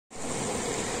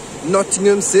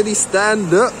Nottingham City,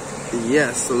 stand up.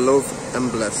 Yes, love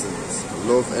and blessings,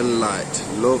 love and light,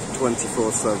 love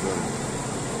 24/7.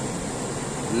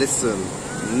 Listen,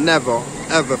 never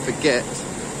ever forget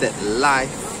that life,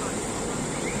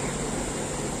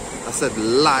 I said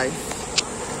life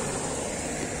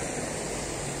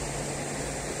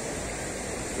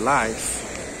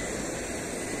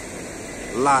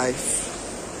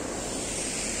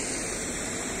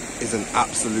is an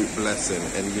absolute blessing,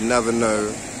 and you never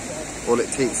know. All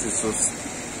it takes is just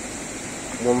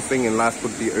one thing and life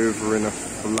could be over in a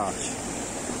flash.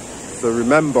 So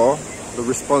remember the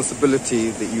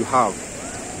responsibility that you have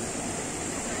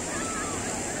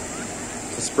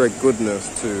to spread goodness,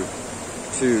 to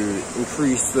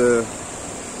increase the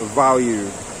value,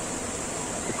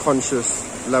 the conscious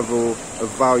level of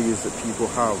values that people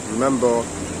have. Remember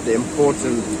the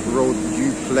important role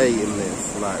you play in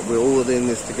this. Like, we're all in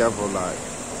this together. Like,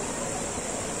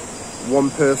 one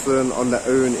person on their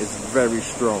own is very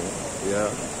strong, yeah,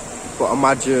 but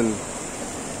imagine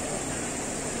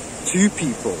two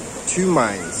people, two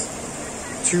minds,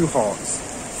 two hearts,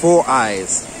 four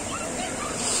eyes,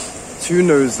 two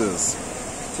noses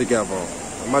together.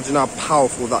 Imagine how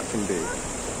powerful that can be.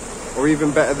 Or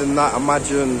even better than that,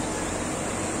 imagine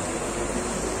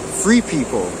three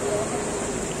people,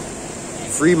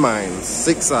 three minds,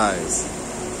 six eyes,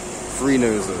 three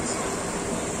noses.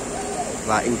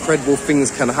 Like, incredible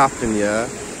things can happen, yeah?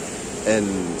 And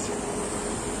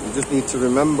you just need to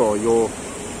remember your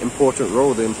important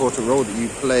role, the important role that you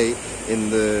play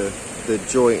in the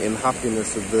joy and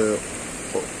happiness of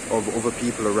other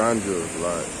people around you.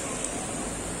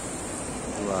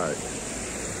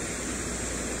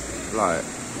 Like,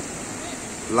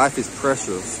 life is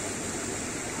precious.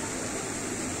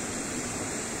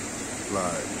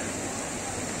 Like,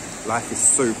 life is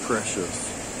so precious,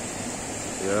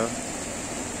 yeah?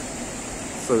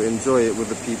 So enjoy it with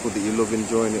the people that you love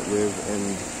enjoying it with,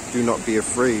 and do not be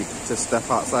afraid to step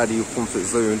outside of your comfort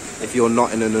zone if you're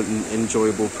not in an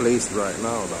enjoyable place right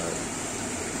now, like,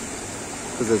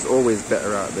 because there's always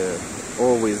better out there,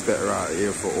 always better out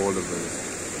here for all of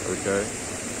us, okay?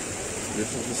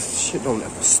 This shit don't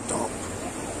ever stop.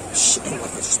 Shit don't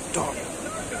ever stop.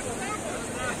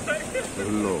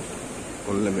 Love,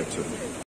 unlimited.